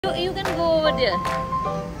You can go over there.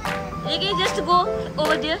 Ricky, just go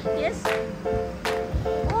over there. Yes.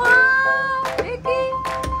 Wow, Ricky.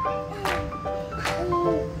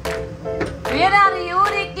 Where are you,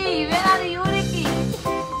 Ricky? Where are you, Ricky?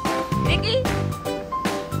 Ricky.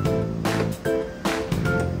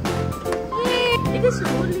 Ricky,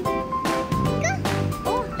 slowly.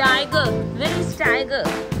 Oh, tiger. Where is tiger?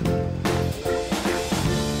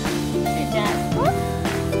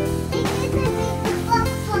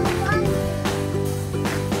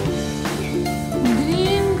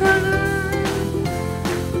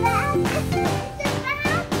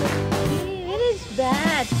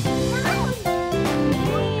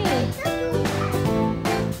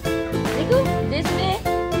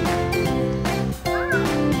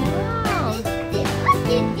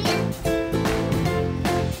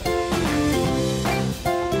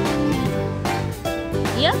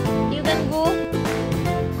 Yeah, you can go.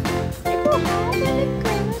 How many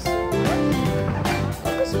colors?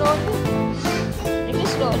 Slowly.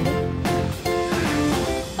 Slowly.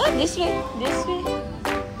 Oh, this way. This way.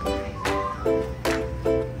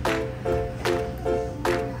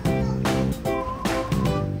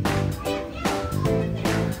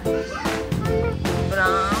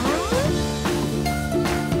 Brown.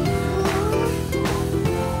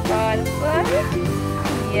 Purple.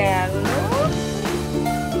 Yellow.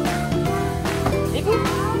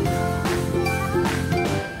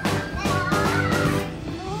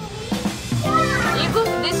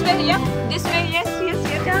 Yeah, this way, yes,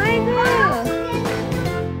 tiger.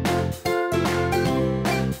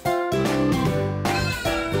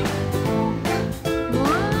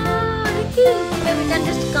 Wow, Ricky. Then we can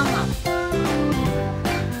just come up.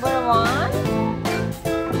 Number 1.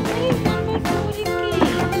 Hey, number 2, Ricky.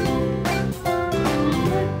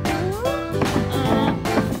 Number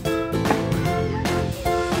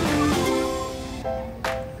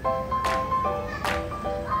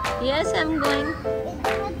 2. Yes, I'm going.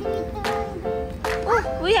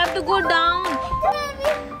 We have to go down.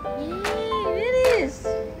 Where is? It's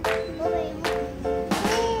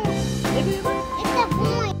a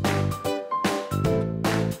boy.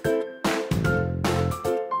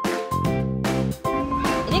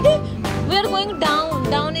 Ricky, we are going down.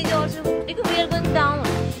 Down is also. Ricky, we are going down.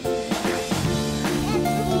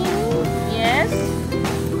 Yes.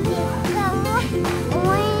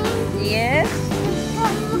 Yes.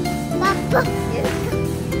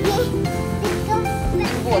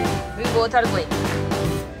 We both are going.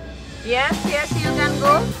 Yes, you can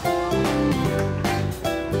go.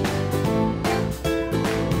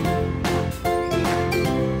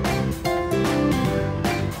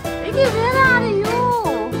 Ricky, where are you?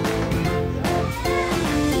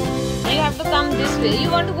 You have to come this way. You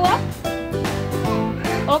want to go up?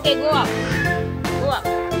 Okay, go up. Go up.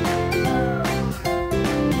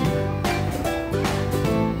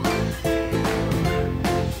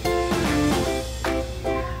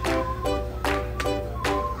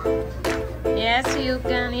 Yes, you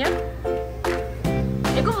can, yeah.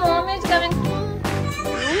 Look, mom is coming.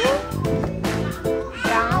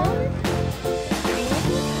 Down.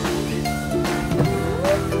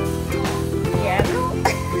 Yellow.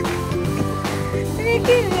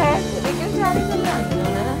 Ricky, yes. Ricky, sorry for that.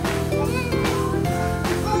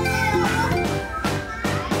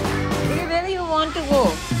 Ricky, where do you want to go?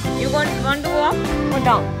 You want to go up or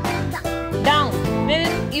down? Down. Maybe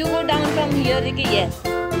you go down from here, Ricky, yes.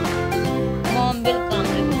 Mom will come.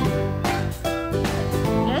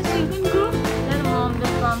 Yes, you can go. Then mom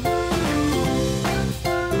will come.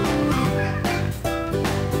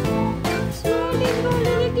 Slowly,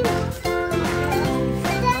 Ricky.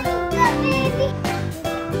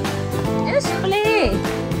 Just play.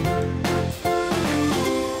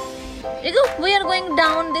 Ricky, we are going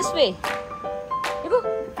down this way. Ricky.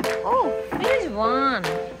 Oh, where is 1?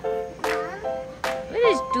 Where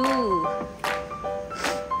is 2?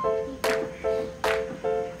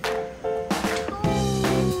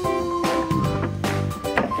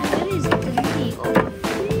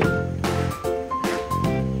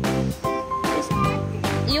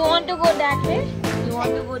 You want to go that way? You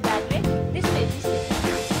want to go that way? This way, this way.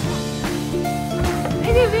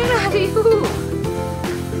 Ricky, where are you?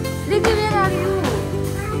 Ricky, where are you?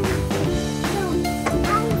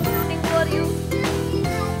 Waiting for you.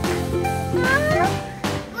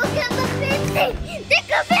 Look at the painting. Take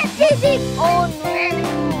a painting. Oh no.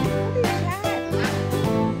 What is that?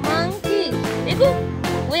 Monkey. Ricky,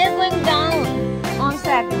 we are going down on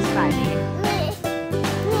second slide.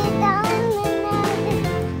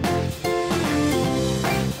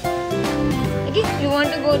 You want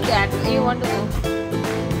to go that way? You want to go?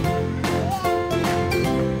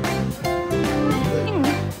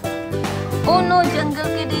 Oh no, jungle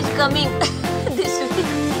kid is coming. This way.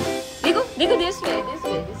 देखो this way.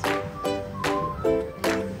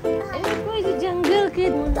 देखो is a jungle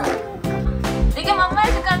kid. देखो mama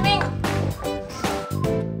is coming.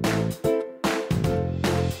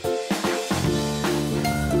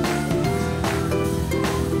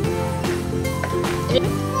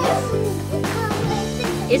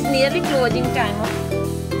 It's nearly closing time.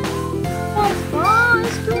 Oh,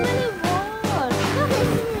 it's too many balls.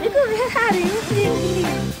 Look, where are you?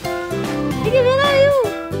 Look, where are you?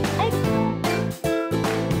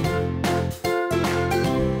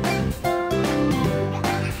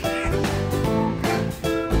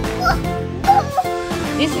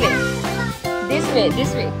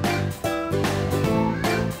 This way.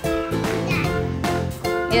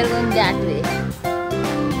 You're going that way.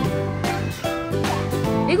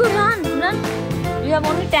 You go run. You have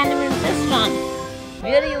only 10 minutes, just run.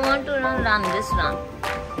 Where you want to run, just run.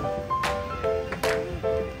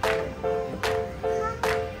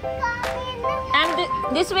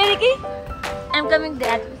 And this way, Ricky? I'm coming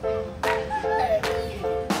that way.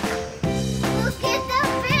 Look at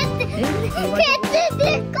the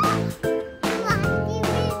fish.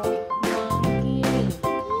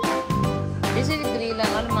 This is grill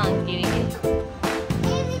and monkey.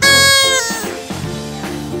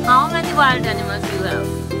 How many wild animals you have?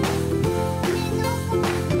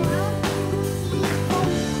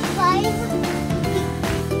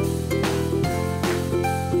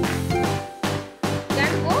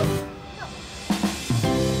 Can go?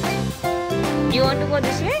 You want to go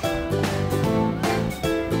this way?